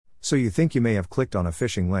So you think you may have clicked on a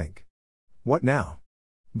phishing link. What now?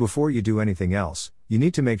 Before you do anything else, you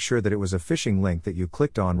need to make sure that it was a phishing link that you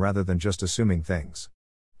clicked on rather than just assuming things.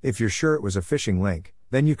 If you're sure it was a phishing link,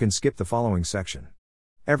 then you can skip the following section.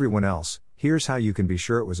 Everyone else, here's how you can be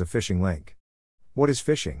sure it was a phishing link. What is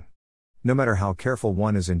phishing? No matter how careful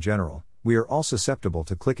one is in general, we are all susceptible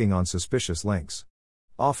to clicking on suspicious links.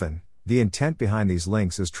 Often, the intent behind these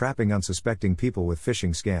links is trapping unsuspecting people with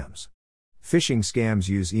phishing scams. Phishing scams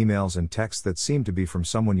use emails and texts that seem to be from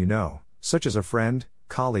someone you know, such as a friend,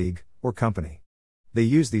 colleague, or company. They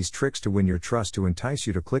use these tricks to win your trust to entice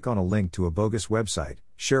you to click on a link to a bogus website,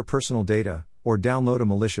 share personal data, or download a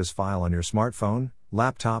malicious file on your smartphone,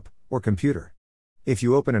 laptop, or computer. If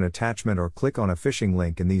you open an attachment or click on a phishing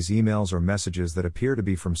link in these emails or messages that appear to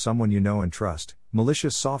be from someone you know and trust,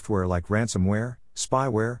 malicious software like ransomware,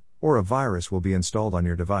 spyware, or a virus will be installed on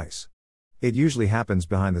your device. It usually happens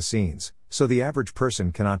behind the scenes, so the average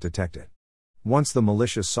person cannot detect it. Once the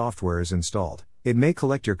malicious software is installed, it may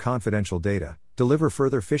collect your confidential data, deliver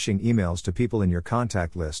further phishing emails to people in your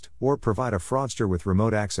contact list, or provide a fraudster with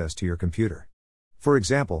remote access to your computer. For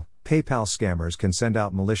example, PayPal scammers can send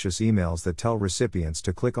out malicious emails that tell recipients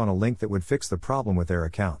to click on a link that would fix the problem with their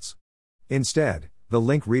accounts. Instead, the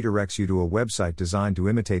link redirects you to a website designed to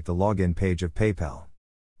imitate the login page of PayPal.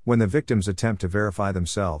 When the victims attempt to verify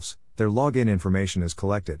themselves, their login information is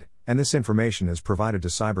collected, and this information is provided to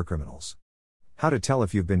cybercriminals. How to tell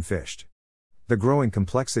if you've been phished. The growing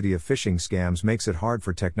complexity of phishing scams makes it hard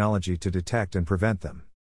for technology to detect and prevent them.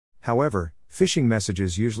 However, phishing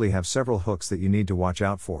messages usually have several hooks that you need to watch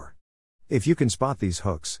out for. If you can spot these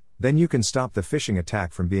hooks, then you can stop the phishing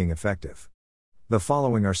attack from being effective. The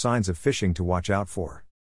following are signs of phishing to watch out for.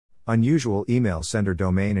 Unusual email sender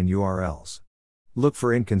domain and URLs. Look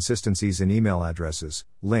for inconsistencies in email addresses,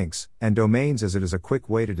 links, and domains, as it is a quick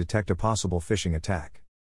way to detect a possible phishing attack.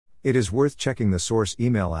 It is worth checking the source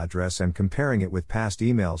email address and comparing it with past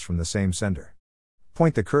emails from the same sender.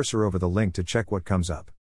 Point the cursor over the link to check what comes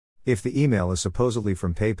up. If the email is supposedly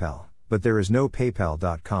from PayPal, but there is no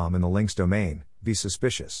paypal.com in the link's domain, be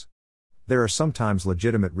suspicious. There are sometimes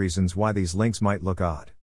legitimate reasons why these links might look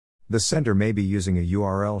odd. The sender may be using a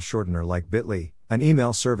URL shortener like Bitly, an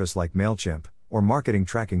email service like MailChimp, or marketing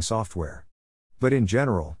tracking software. But in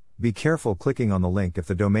general, be careful clicking on the link if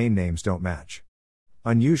the domain names don't match.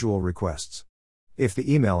 Unusual requests. If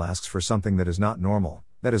the email asks for something that is not normal,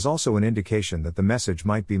 that is also an indication that the message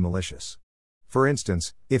might be malicious. For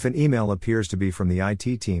instance, if an email appears to be from the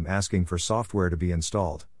IT team asking for software to be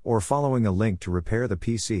installed, or following a link to repair the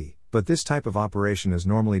PC, but this type of operation is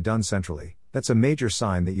normally done centrally, that's a major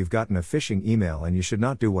sign that you've gotten a phishing email and you should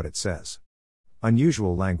not do what it says.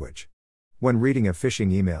 Unusual language. When reading a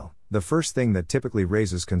phishing email, the first thing that typically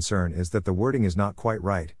raises concern is that the wording is not quite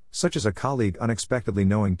right, such as a colleague unexpectedly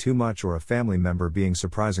knowing too much or a family member being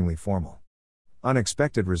surprisingly formal.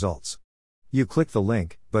 Unexpected results. You click the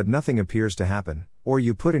link, but nothing appears to happen, or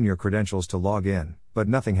you put in your credentials to log in, but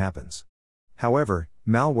nothing happens. However,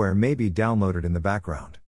 malware may be downloaded in the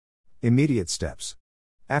background. Immediate steps.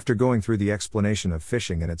 After going through the explanation of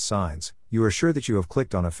phishing and its signs, you are sure that you have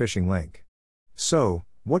clicked on a phishing link. So,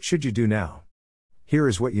 what should you do now? Here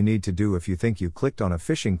is what you need to do if you think you clicked on a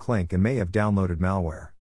phishing link and may have downloaded malware.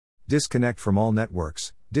 Disconnect from all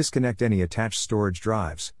networks, disconnect any attached storage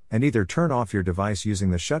drives, and either turn off your device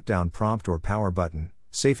using the shutdown prompt or power button,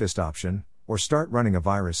 safest option, or start running a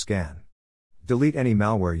virus scan. Delete any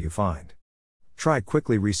malware you find. Try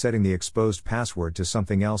quickly resetting the exposed password to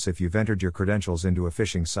something else if you've entered your credentials into a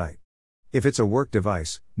phishing site. If it's a work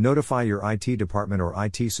device, notify your IT department or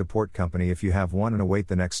IT support company if you have one and await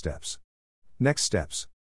the next steps. Next steps.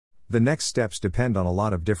 The next steps depend on a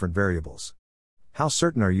lot of different variables. How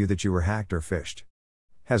certain are you that you were hacked or phished?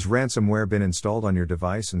 Has ransomware been installed on your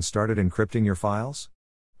device and started encrypting your files?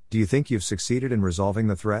 Do you think you've succeeded in resolving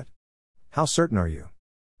the threat? How certain are you?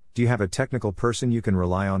 Do you have a technical person you can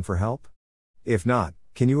rely on for help? If not,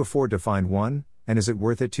 can you afford to find one, and is it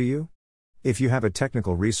worth it to you? If you have a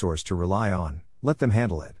technical resource to rely on, let them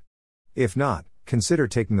handle it. If not, consider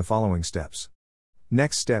taking the following steps.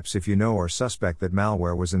 Next steps if you know or suspect that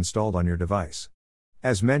malware was installed on your device.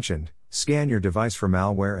 As mentioned, scan your device for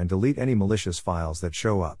malware and delete any malicious files that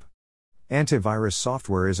show up. Antivirus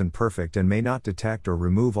software isn't perfect and may not detect or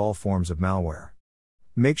remove all forms of malware.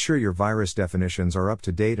 Make sure your virus definitions are up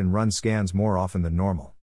to date and run scans more often than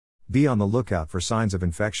normal. Be on the lookout for signs of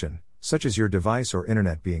infection, such as your device or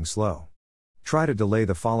internet being slow. Try to delay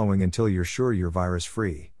the following until you're sure you're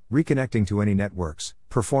virus-free: reconnecting to any networks,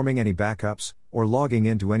 performing any backups, or logging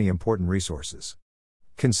into any important resources.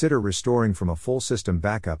 Consider restoring from a full system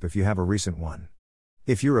backup if you have a recent one.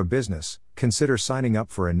 If you're a business, consider signing up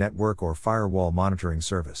for a network or firewall monitoring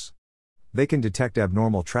service. They can detect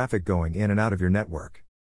abnormal traffic going in and out of your network.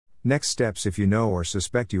 Next steps: if you know or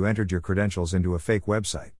suspect you entered your credentials into a fake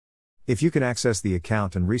website. If you can access the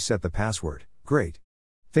account and reset the password, great.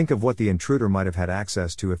 Think of what the intruder might have had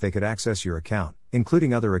access to if they could access your account,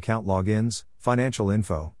 including other account logins, financial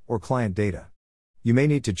info, or client data. You may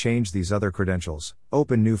need to change these other credentials,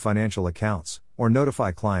 open new financial accounts, or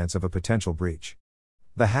notify clients of a potential breach.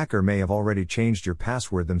 The hacker may have already changed your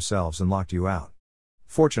password themselves and locked you out.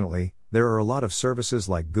 Fortunately, there are a lot of services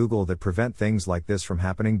like Google that prevent things like this from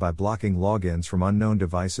happening by blocking logins from unknown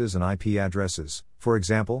devices and IP addresses. For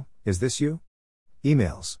example, is this you?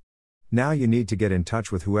 Emails. Now you need to get in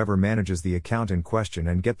touch with whoever manages the account in question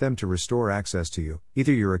and get them to restore access to you,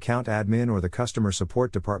 either your account admin or the customer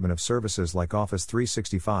support department of services like Office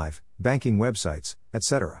 365, banking websites,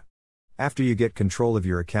 etc. After you get control of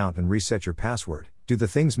your account and reset your password, do the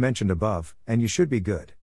things mentioned above, and you should be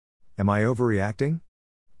good. Am I overreacting?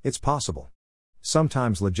 It's possible.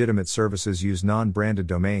 Sometimes legitimate services use non-branded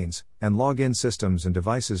domains, and login systems and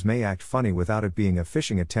devices may act funny without it being a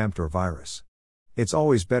phishing attempt or virus. It's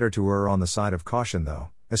always better to err on the side of caution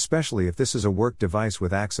though, especially if this is a work device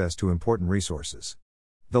with access to important resources.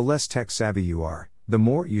 The less tech-savvy you are, the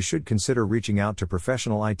more you should consider reaching out to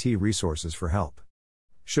professional IT resources for help.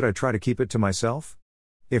 Should I try to keep it to myself?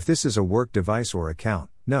 If this is a work device or account,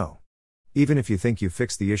 no. Even if you think you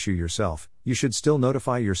fixed the issue yourself, you should still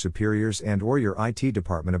notify your superiors and/or your IT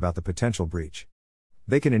department about the potential breach.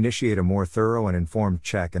 They can initiate a more thorough and informed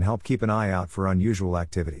check and help keep an eye out for unusual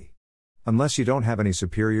activity. Unless you don't have any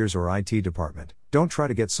superiors or IT department, don't try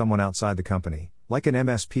to get someone outside the company, like an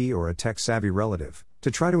MSP or a tech-savvy relative,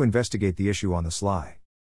 to try to investigate the issue on the sly.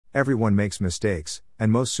 Everyone makes mistakes,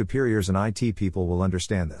 and most superiors and IT people will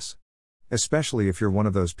understand this. Especially if you're one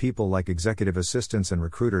of those people like executive assistants and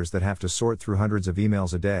recruiters that have to sort through hundreds of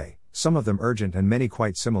emails a day, some of them urgent and many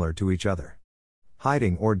quite similar to each other.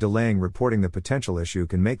 Hiding or delaying reporting the potential issue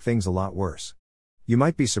can make things a lot worse. You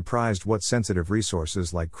might be surprised what sensitive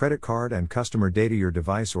resources like credit card and customer data your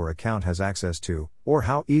device or account has access to, or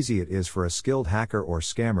how easy it is for a skilled hacker or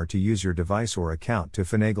scammer to use your device or account to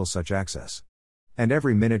finagle such access. And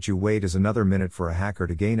every minute you wait is another minute for a hacker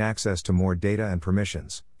to gain access to more data and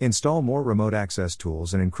permissions, install more remote access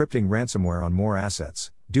tools and encrypting ransomware on more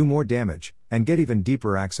assets, do more damage, and get even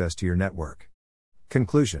deeper access to your network.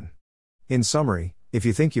 Conclusion. In summary, if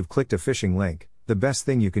you think you've clicked a phishing link, the best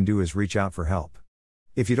thing you can do is reach out for help.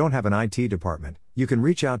 If you don't have an IT department, you can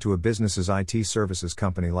reach out to a business's IT services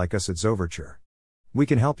company like us at XOverture. We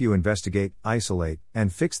can help you investigate, isolate,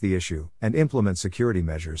 and fix the issue, and implement security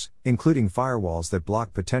measures, including firewalls that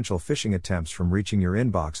block potential phishing attempts from reaching your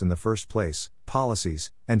inbox in the first place,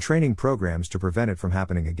 policies, and training programs to prevent it from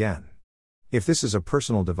happening again. If this is a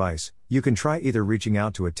personal device, you can try either reaching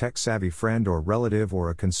out to a tech-savvy friend or relative or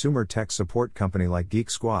a consumer tech support company like Geek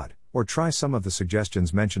Squad, or try some of the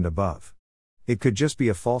suggestions mentioned above. It could just be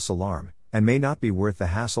a false alarm, and may not be worth the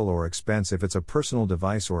hassle or expense if it's a personal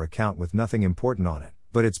device or account with nothing important on it,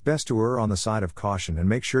 but it's best to err on the side of caution and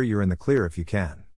make sure you're in the clear if you can.